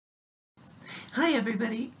Hi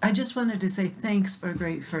everybody. I just wanted to say thanks for a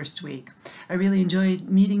great first week. I really enjoyed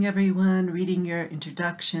meeting everyone, reading your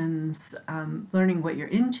introductions, learning what you're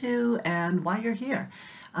into and why you're here.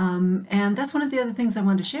 And that's one of the other things I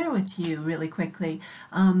wanted to share with you really quickly.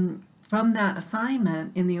 From that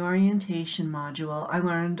assignment in the orientation module, I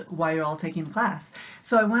learned why you're all taking the class.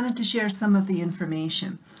 So I wanted to share some of the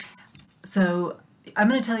information. So I'm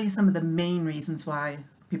going to tell you some of the main reasons why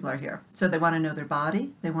people are here. So they want to know their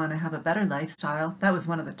body, they want to have a better lifestyle. That was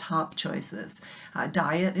one of the top choices.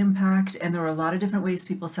 Diet impact, and there were a lot of different ways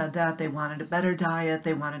people said that. They wanted a better diet,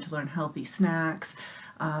 they wanted to learn healthy snacks,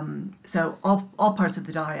 so all parts of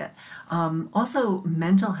the diet. Also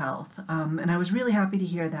mental health, and I was really happy to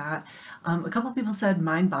hear that. A couple of people said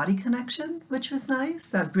mind-body connection, which was nice,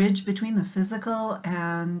 that bridge between the physical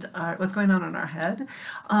and what's going on in our head.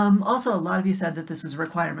 Also, a lot of you said that this was a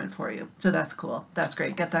requirement for you, so that's cool. That's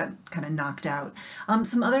great. Get that kind of knocked out.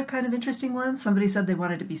 Some other kind of interesting ones. Somebody said they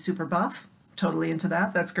wanted to be super buff. Totally into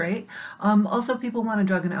that. That's great. Also, people wanted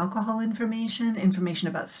drug and alcohol information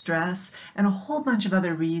about stress, and a whole bunch of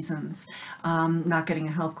other reasons. Not getting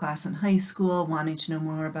a health class in high school, wanting to know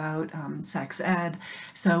more about sex ed.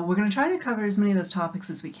 So we're going to try to cover as many of those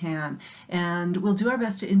topics as we can, and we'll do our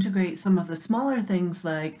best to integrate some of the smaller things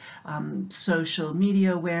like social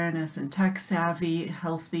media awareness and tech savvy,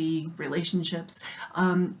 healthy relationships,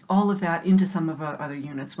 all of that into some of our other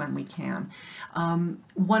units when we can.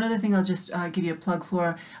 One other thing I'll just give you a plug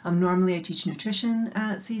for, normally I teach nutrition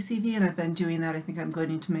at CCV, and I've been doing that. I think I'm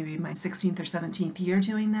going into maybe my 16th or 17th year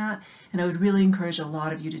doing that, and I would really encourage a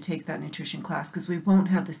lot of you to take that nutrition class because we won't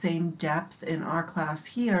have the same depth in our class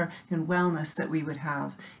here in wellness that we would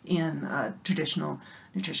have in a traditional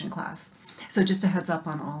nutrition class. So just a heads up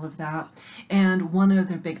on all of that. And one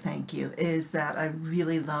other big thank you is that I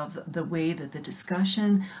really love the way that the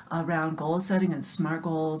discussion around goal setting and SMART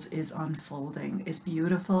goals is unfolding. It's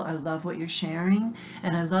beautiful. I love what you're sharing,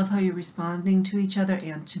 and I love how you're responding to each other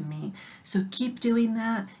and to me. So keep doing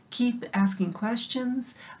that. Keep asking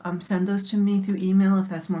questions. Send those to me through email if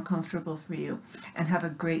that's more comfortable for you. And have a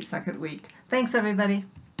great second week. Thanks, everybody.